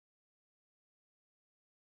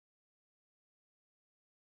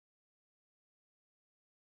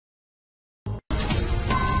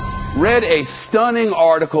Read a stunning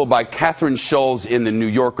article by Catherine Schulz in the New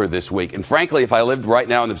Yorker this week. And frankly, if I lived right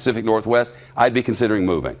now in the Pacific Northwest, I'd be considering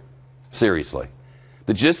moving. Seriously.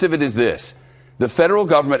 The gist of it is this. The federal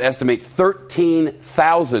government estimates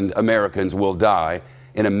 13,000 Americans will die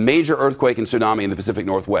in a major earthquake and tsunami in the Pacific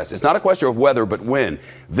Northwest. It's not a question of whether, but when.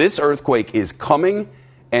 This earthquake is coming,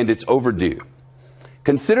 and it's overdue.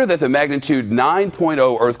 Consider that the magnitude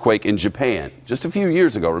 9.0 earthquake in Japan, just a few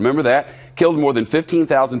years ago, remember that? Killed more than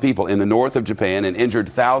 15,000 people in the north of Japan and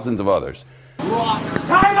injured thousands of others.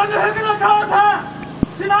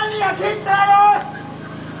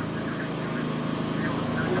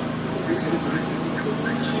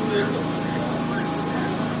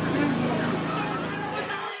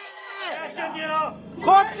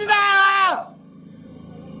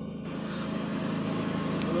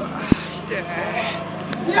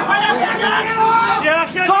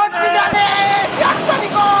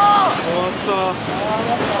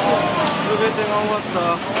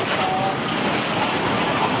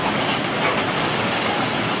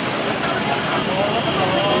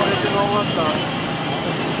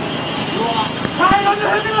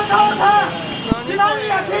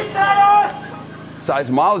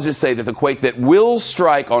 Seismologists say that the quake that will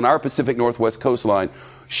strike on our Pacific Northwest coastline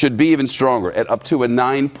should be even stronger, at up to a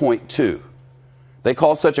 9.2. They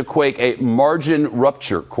call such a quake a margin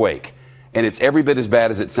rupture quake, and it's every bit as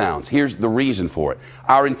bad as it sounds. Here's the reason for it.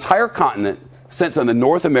 Our entire continent sits on the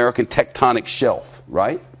North American tectonic shelf,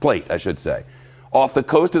 right? Plate, I should say. Off the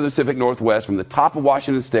coast of the Pacific Northwest, from the top of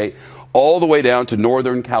Washington State all the way down to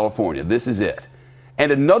northern California. This is it.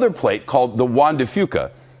 And another plate called the Juan de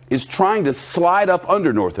Fuca is trying to slide up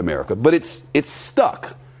under North America, but it's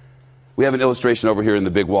stuck. We have an illustration over here in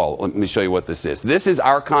the big wall. Let me show you what this is. This is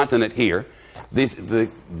our continent here. This is the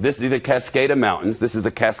Cascada Mountains. This is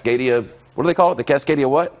the Cascadia, what do they call it? The Cascadia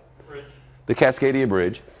what? Bridge. The Cascadia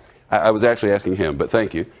Bridge. I was actually asking him, but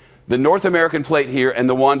thank you. The North American plate here and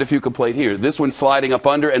the Juan de Fuca plate here. This one's sliding up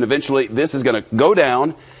under, and eventually this is going to go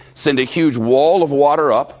down, send a huge wall of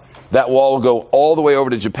water up. That wall will go all the way over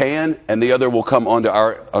to Japan, and the other will come onto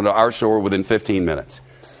our shore within 15 minutes.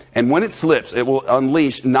 And when it slips, it will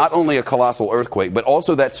unleash not only a colossal earthquake, but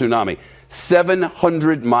also that tsunami.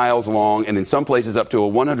 700 miles long, and in some places up to a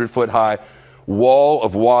 100-foot high wall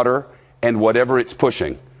of water and whatever it's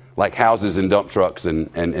pushing, like houses and dump trucks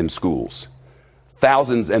and schools.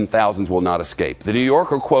 Thousands and thousands will not escape. The New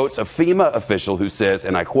Yorker quotes a FEMA official who says,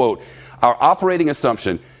 and I quote, "Our operating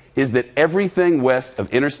assumption is that everything west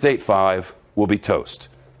of Interstate 5 will be toast."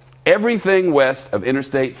 Everything west of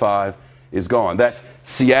Interstate 5 is gone. That's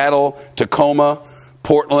Seattle, Tacoma,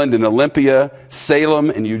 Portland and Olympia, Salem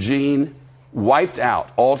and Eugene, wiped out.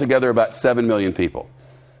 Altogether about 7 million people.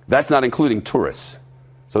 That's not including tourists.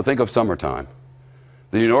 So think of summertime.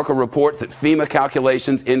 The New Yorker reports that FEMA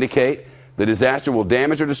calculations indicate the disaster will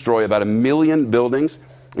damage or destroy about 1 million buildings,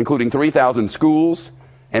 including 3,000 schools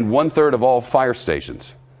and 1/3 of all fire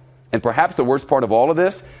stations. And perhaps the worst part of all of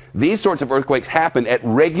this, these sorts of earthquakes happen at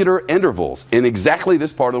regular intervals in exactly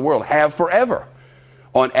this part of the world, have forever.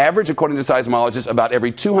 On average, according to seismologists, about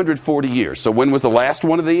every 240 years. So when was the last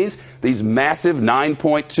one of these massive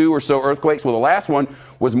 9.2 or so earthquakes? Well, the last one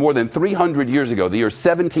was more than 300 years ago, the year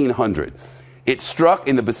 1700. It struck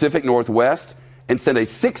in the Pacific Northwest and sent a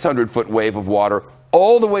 600-foot wave of water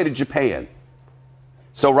all the way to Japan.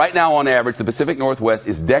 So right now, on average, the Pacific Northwest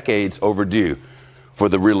is decades overdue for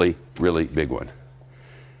the really, really big one.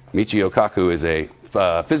 Michio Kaku is a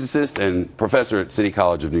physicist and professor at City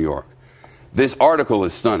College of New York. This article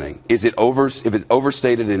is stunning. Is it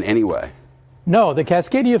overstated in any way? No, the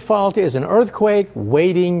Cascadia Fault is an earthquake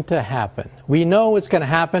waiting to happen. We know it's going to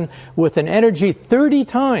happen with an energy 30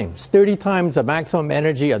 times the maximum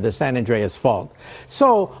energy of the San Andreas Fault.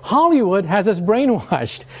 So Hollywood has us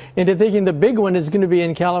brainwashed into thinking the big one is going to be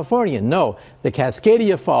in California. No, the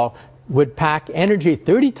Cascadia Fault would pack energy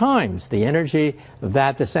 30 times the energy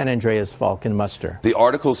that the San Andreas Fault can muster. The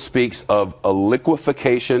article speaks of a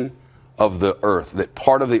liquefaction of the earth, that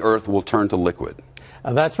part of the earth will turn to liquid.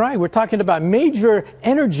 That's right. We're talking about major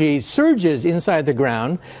energy surges inside the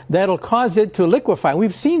ground that'll cause it to liquefy.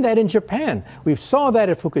 We've seen that in Japan. We saw that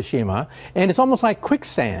at Fukushima, and it's almost like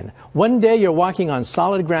quicksand. One day you're walking on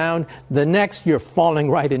solid ground, the next you're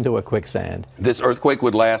falling right into a quicksand. This earthquake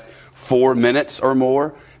would last 4 minutes or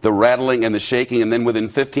more, the rattling and the shaking, and then within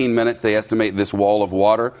 15 minutes they estimate this wall of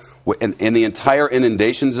water. In the entire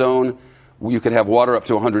inundation zone, you could have water up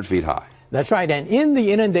to 100 feet high. That's right. And in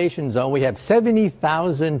the inundation zone, we have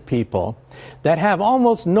 70,000 people that have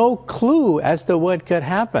almost no clue as to what could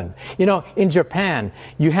happen. You know, in Japan,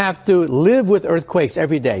 you have to live with earthquakes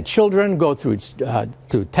every day. Children go through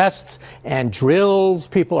tests and drills.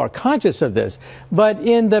 People are conscious of this. But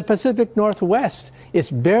in the Pacific Northwest, it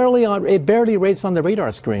barely rates on the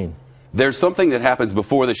radar screen. There's something that happens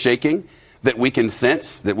before the shaking that we can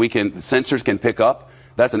sense, sensors can pick up.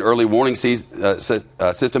 That's an early warning system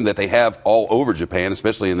that they have all over Japan,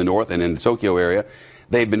 especially in the north and in the Tokyo area.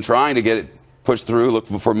 They've been trying to get it pushed through, look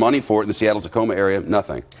for money for it in the Seattle-Tacoma area,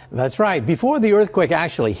 nothing. That's right. Before the earthquake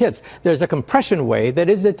actually hits, there's a compression wave that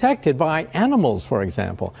is detected by animals, for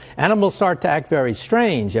example. Animals start to act very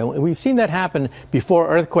strange, and we've seen that happen before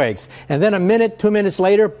earthquakes. And then a minute, 2 minutes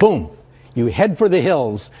later, boom, you head for the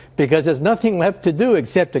hills because there's nothing left to do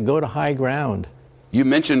except to go to high ground. You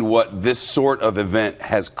mentioned what this sort of event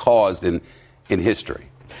has caused in history.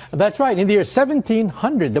 That's right. In the year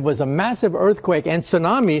 1700, there was a massive earthquake and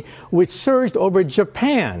tsunami which surged over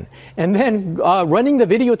Japan. And then running the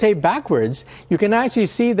videotape backwards, you can actually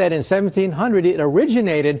see that in 1700, it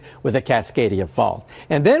originated with a Cascadia fault.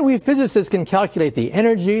 And then we physicists can calculate the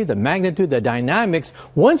energy, the magnitude, the dynamics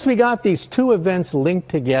once we got these two events linked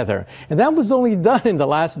together. And that was only done in the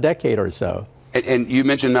last decade or so. And you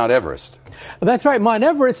mentioned Mount Everest. That's right. Mount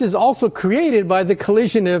Everest is also created by the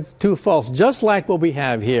collision of two faults, just like what we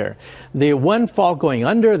have here. The one fault going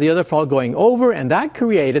under, the other fault going over, and that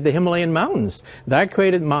created the Himalayan mountains. That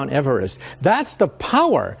created Mount Everest. That's the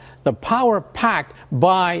power packed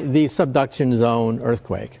by the subduction zone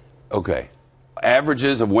earthquake. Okay.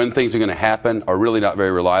 Averages of when things are going to happen are really not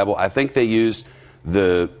very reliable. I think they used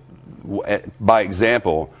by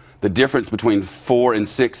example, the difference between 4 and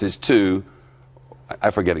 6 is 2. I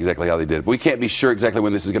forget exactly how they did it. We can't be sure exactly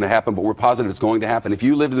when this is going to happen, but we're positive it's going to happen. If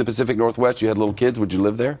you lived in the Pacific Northwest, you had little kids, would you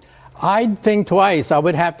live there? I'd think twice. I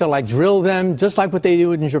would have to drill them, just like what they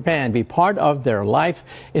do in Japan, be part of their life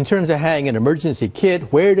in terms of having an emergency kit,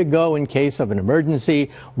 where to go in case of an emergency,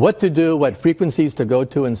 what to do, what frequencies to go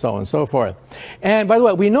to, and so on and so forth. And by the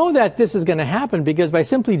way, we know that this is going to happen because by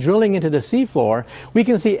simply drilling into the seafloor, we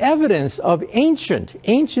can see evidence of ancient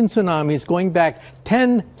tsunamis going back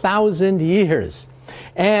 10,000 years.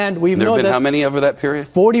 And we've There known have been that how many over that period?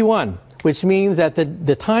 41, which means that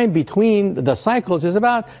the time between the cycles is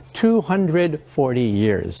about 240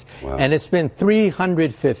 years. Wow. And it's been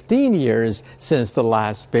 315 years since the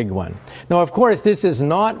last big one. Now, of course, this is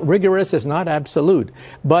not rigorous, it's not absolute.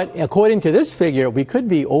 But according to this figure, we could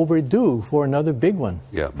be overdue for another big one.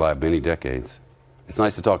 Yeah, by many decades. It's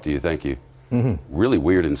nice to talk to you. Thank you. Mm-hmm. Really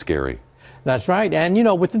weird and scary. That's right. And, you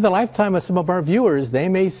know, within the lifetime of some of our viewers, they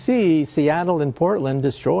may see Seattle and Portland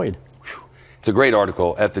destroyed. It's a great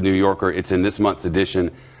article at the New Yorker. It's in this month's edition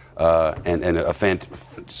and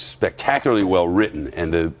spectacularly well written.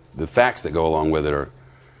 And the facts that go along with it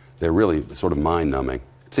they're really sort of mind-numbing.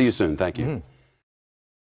 See you soon. Thank you. Mm-hmm.